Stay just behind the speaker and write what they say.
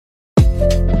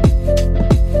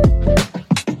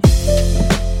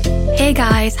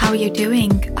guys, how are you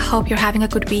doing? I hope you're having a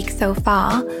good week so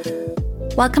far.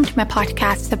 Welcome to my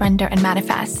podcast, Surrender and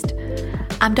Manifest.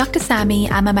 I'm Dr. Sammy.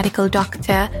 I'm a medical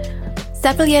doctor.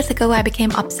 Several years ago, I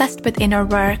became obsessed with inner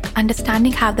work,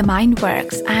 understanding how the mind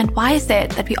works and why is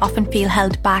it that we often feel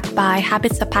held back by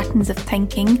habits or patterns of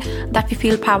thinking that we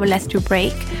feel powerless to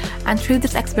break. And through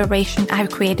this exploration, I have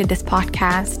created this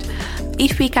podcast.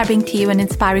 Each week, I bring to you an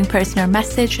inspiring person or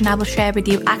message, and I will share with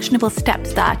you actionable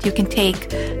steps that you can take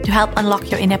to help unlock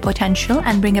your inner potential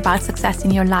and bring about success in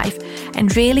your life.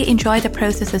 And really enjoy the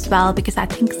process as well, because I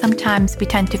think sometimes we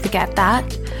tend to forget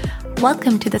that.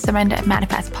 Welcome to the Surrender and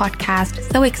Manifest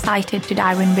podcast. So excited to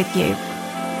dive in with you.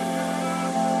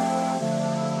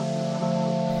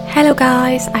 Hello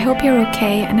guys, I hope you're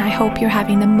okay and I hope you're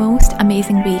having the most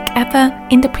amazing week ever.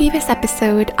 In the previous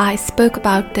episode, I spoke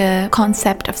about the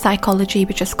concept of psychology,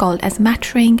 which is called as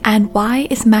mattering, and why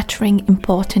is mattering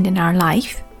important in our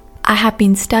life. I have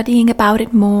been studying about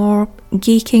it more,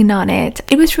 geeking on it.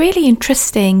 It was really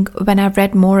interesting when I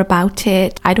read more about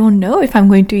it. I don't know if I'm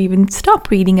going to even stop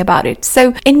reading about it.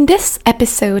 So in this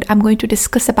episode, I'm going to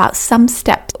discuss about some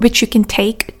steps which you can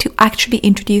take to actually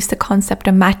introduce the concept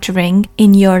of mattering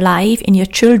in your life, in your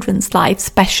children's life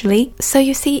especially. So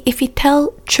you see, if you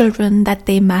tell children that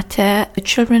they matter,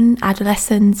 children,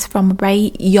 adolescents from a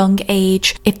very young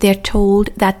age, if they're told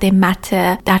that they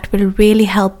matter, that will really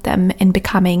help them in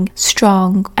becoming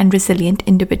strong and resilient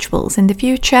individuals in the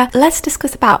future. Let's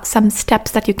discuss about some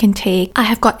steps that you can take. I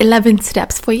have got 11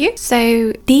 steps for you.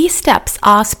 So these steps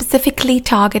are specifically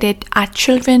targeted at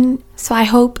children. So I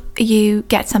hope you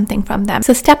get something from them.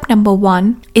 So step number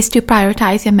 1 is to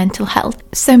prioritize your mental health.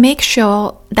 So make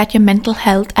sure that your mental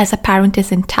health as a parent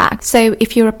is intact. So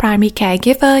if you're a primary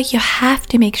caregiver, you have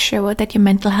to make sure that your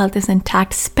mental health is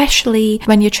intact, especially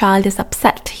when your child is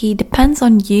upset. He depends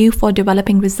on you for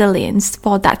developing resilience,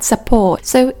 for that support.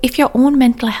 So if your own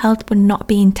mental health would not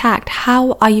be intact,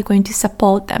 how are you going to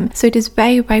support them? So it is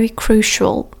very, very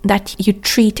crucial that you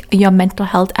treat your mental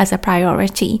health as a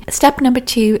priority. Step number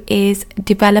 2 is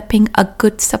developing a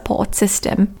good support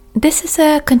system. This is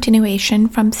a continuation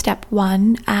from step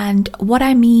 1, and what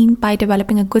I mean by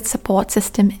developing a good support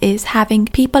system is having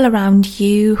people around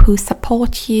you who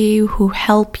support you, who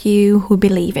help you, who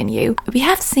believe in you. We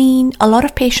have seen a lot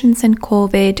of patients in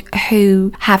COVID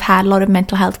who have had a lot of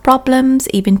mental health problems,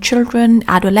 even children,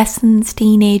 adolescents,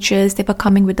 teenagers. They were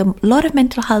coming with a lot of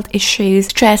mental health issues,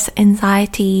 stress,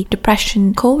 anxiety,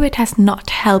 depression. COVID has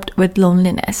not helped with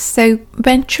loneliness. So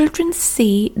when children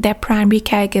see their primary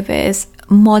caregivers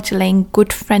modeling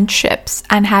good friendships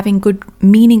and having good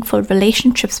meaningful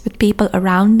relationships with people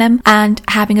around them and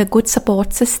having a good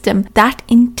support system, that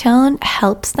in turn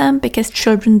helps them because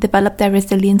children develop their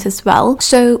resilience as well.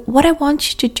 So what I want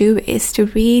you to do is to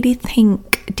really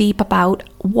think deep about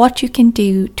what you can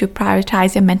do to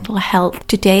prioritize your mental health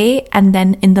today and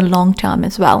then in the long term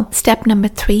as well. Step number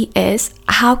 3 is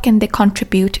how can they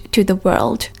contribute to the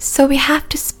world? So we have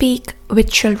to speak with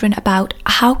children about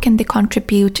how can they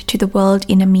contribute to the world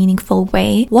in a meaningful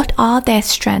way. What are their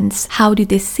strengths? How do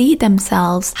they see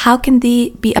themselves? How can they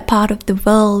be a part of the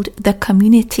world, the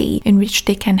community in which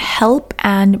they can help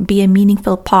and be a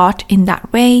meaningful part in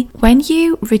that way? When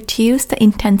you reduce the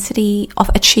intensity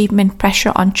of achievement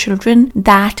pressure on children,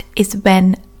 that is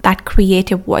when that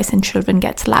creative voice in children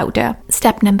gets louder.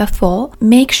 Step number 4,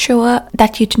 make sure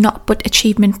that you do not put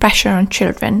achievement pressure on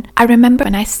children. I remember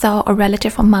when I saw a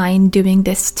relative of mine doing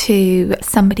this to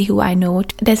somebody who I know.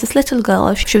 There's this little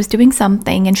girl, she was doing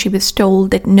something and she was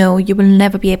told that no, you will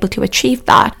never be able to achieve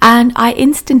that. And I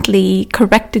instantly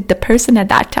corrected the person at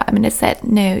that time and I said,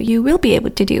 no, you will be able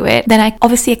to do it. Then I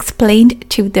obviously explained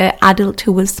to the adult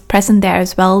who was present there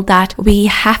as well that we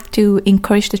have to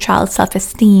encourage the child's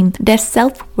self-esteem. Their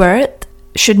self-worth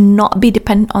should not be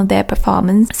dependent on their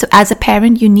performance. So as a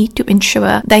parent, you need to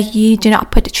ensure that you do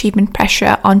not put achievement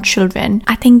pressure on children.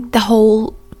 I think the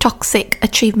whole toxic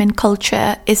achievement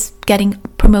culture is getting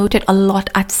promoted a lot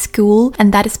at school,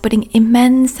 and that is putting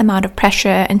immense amount of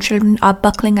pressure, and children are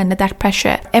buckling under that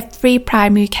pressure. Every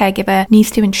primary caregiver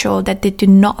needs to ensure that they do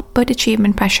not put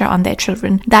achievement pressure on their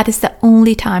children. That is the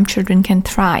only time children can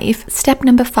thrive. Step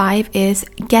number 5 is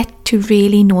get to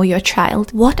really know your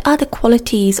child. What are the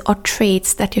qualities or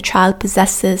traits that your child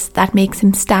possesses that makes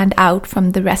him stand out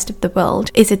from the rest of the world?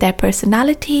 Is it their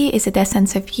personality? Is it their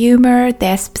sense of humor?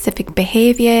 Their specific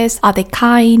behaviors? Are they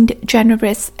kind,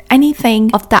 generous? Anything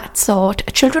anything of that sort.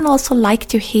 Children also like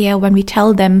to hear when we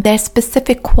tell them their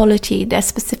specific quality, their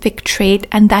specific trait,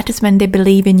 and that is when they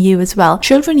believe in you as well.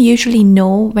 Children usually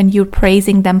know when you're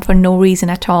praising them for no reason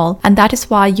at all, and that is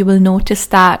why you will notice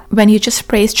that when you just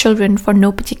praise children for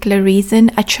no particular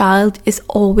reason, a child is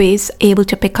always able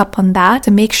to pick up on that.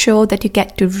 So make sure that you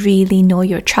get to really know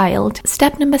your child.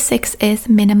 Step number 6 is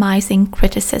minimizing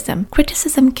criticism.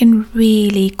 Criticism can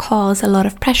really cause a lot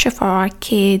of pressure for our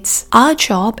kids. Our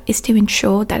job is to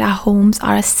ensure that our homes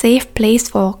are a safe place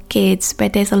for kids where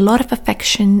there's a lot of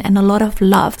affection and a lot of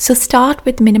love. So start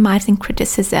with minimizing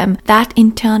criticism. That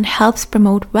in turn helps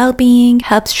promote well-being,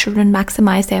 helps children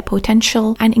maximize their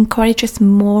potential, and encourages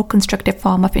more constructive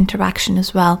form of interaction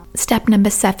as well. Step number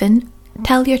 7.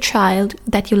 Tell your child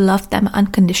that you love them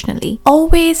unconditionally.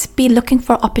 Always be looking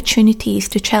for opportunities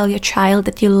to tell your child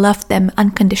that you love them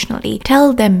unconditionally.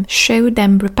 Tell them, show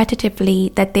them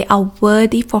repetitively that they are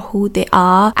worthy for who they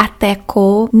are at their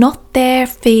core, not their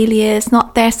failures,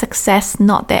 not their success,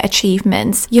 not their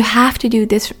achievements. You have to do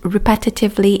this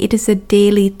repetitively. It is a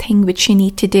daily thing which you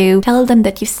need to do. Tell them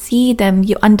that you see them,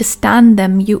 you understand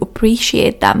them, you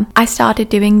appreciate them. I started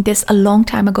doing this a long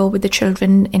time ago with the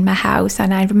children in my house,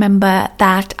 and I remember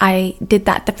that I did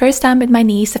that the first time with my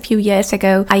niece a few years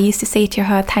ago. I used to say to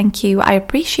her, thank you, I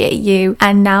appreciate you.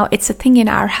 And now it's a thing in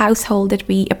our household that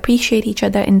we appreciate each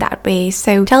other in that way.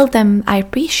 So tell them, I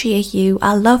appreciate you,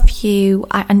 I love you,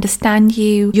 I understand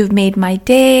you, you've made my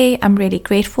day, I'm really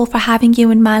grateful for having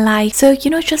you in my life. So,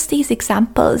 just these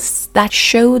examples that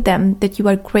show them that you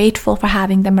are grateful for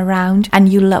having them around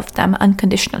and you love them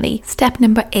unconditionally. Step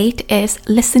number 8 is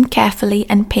listen carefully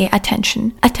and pay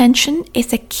attention. Attention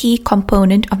is a key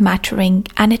component of mattering,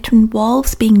 and it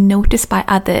involves being noticed by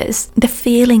others, the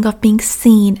feeling of being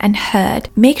seen and heard.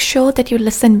 Make sure that you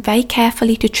listen very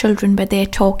carefully to children when they're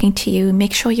talking to you.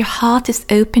 Make sure your heart is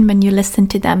open when you listen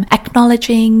to them,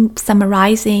 acknowledging,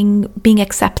 summarizing, being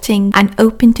accepting and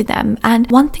open to them. And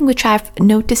one thing which I've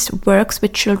noticed works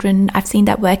with children, I've seen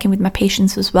that working with my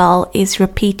patients as well, is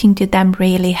repeating to them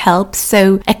really helps.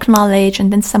 So acknowledge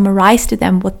and then summarize to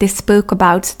them what they spoke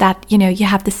about so that you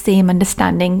have the same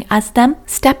understanding as them.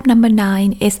 Step number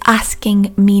 9 is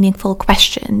asking meaningful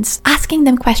questions. Asking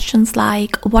them questions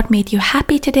like, what made you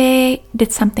happy today?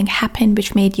 Did something happen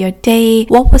which made your day?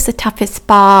 What was the toughest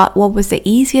part? What was the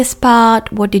easiest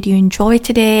part? What did you enjoy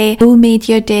today? Who made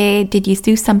your day? Did you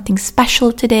do something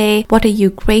special today? What are you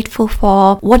grateful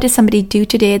for? What did somebody do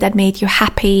today that made you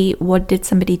happy? What did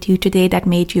somebody do today that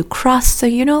made you cross?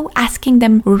 So, asking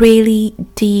them really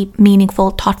deep,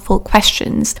 meaningful, thoughtful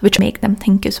questions which make them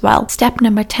think as well. Step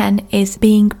number 10 is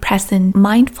being present.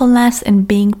 Mindfulness and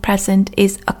being present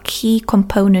is a key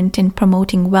component in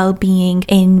promoting well-being,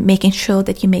 in making sure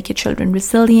that you make your children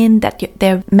resilient, that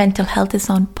their mental health is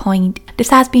on point. This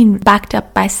has been backed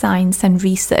up by science and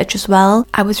research as well.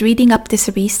 I was reading up this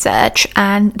research,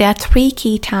 and there are 3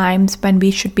 key times when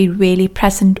we should be really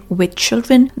present with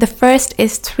children. The first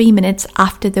is 3 minutes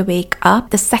after they wake up.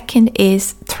 The second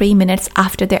is 3 minutes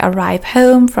after they arrive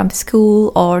home from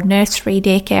school or nursery,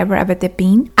 daycare, wherever they've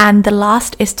been. And the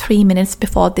last is 3 minutes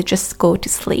before they just go to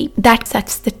sleep. That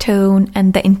sets the tone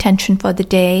and the intention for the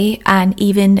day. And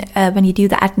even when you do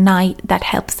that at night, that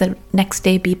helps the next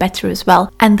day be better as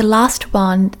well. And the last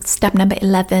one, step number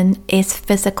 11, is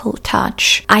physical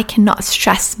touch. I cannot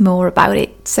stress more about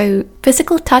it. So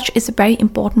physical touch is very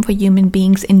important for human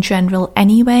beings in general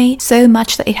anyway, so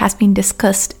much that it has been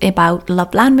discussed about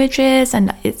love languages,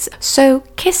 and it's so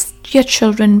kiss your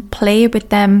children, play with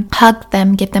them, hug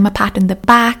them, give them a pat in the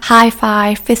back, high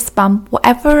five, fist bump,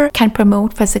 whatever can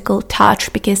promote physical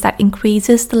touch, because that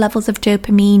increases the levels of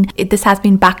dopamine. This has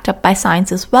been backed up by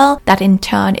science as well, that in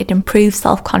turn it improves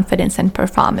self-confidence and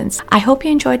performance. I hope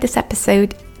you enjoyed this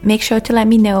episode. Make sure to let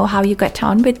me know how you got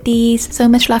on with these. So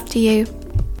much love to you.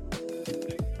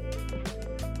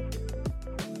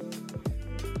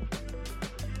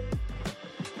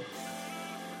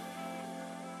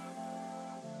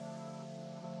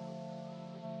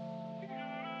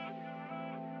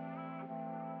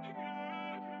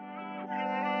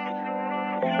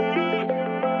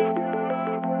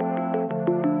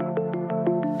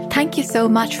 Thank you so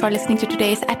much for listening to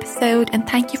today's episode, and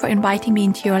thank you for inviting me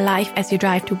into your life as you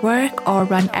drive to work or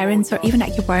run errands or even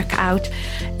at your workout.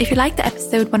 If you like the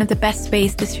episode, one of the best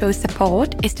ways to show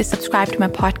support is to subscribe to my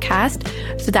podcast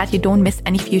so that you don't miss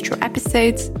any future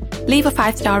episodes. Leave a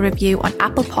 5-star review on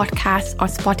Apple Podcasts or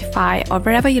Spotify or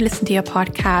wherever you listen to your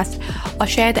podcast, or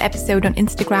share the episode on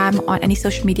Instagram or any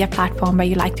social media platform where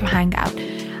you like to hang out.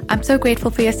 I'm so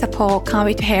grateful for your support. Can't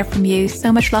wait to hear from you.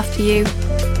 So much love to you.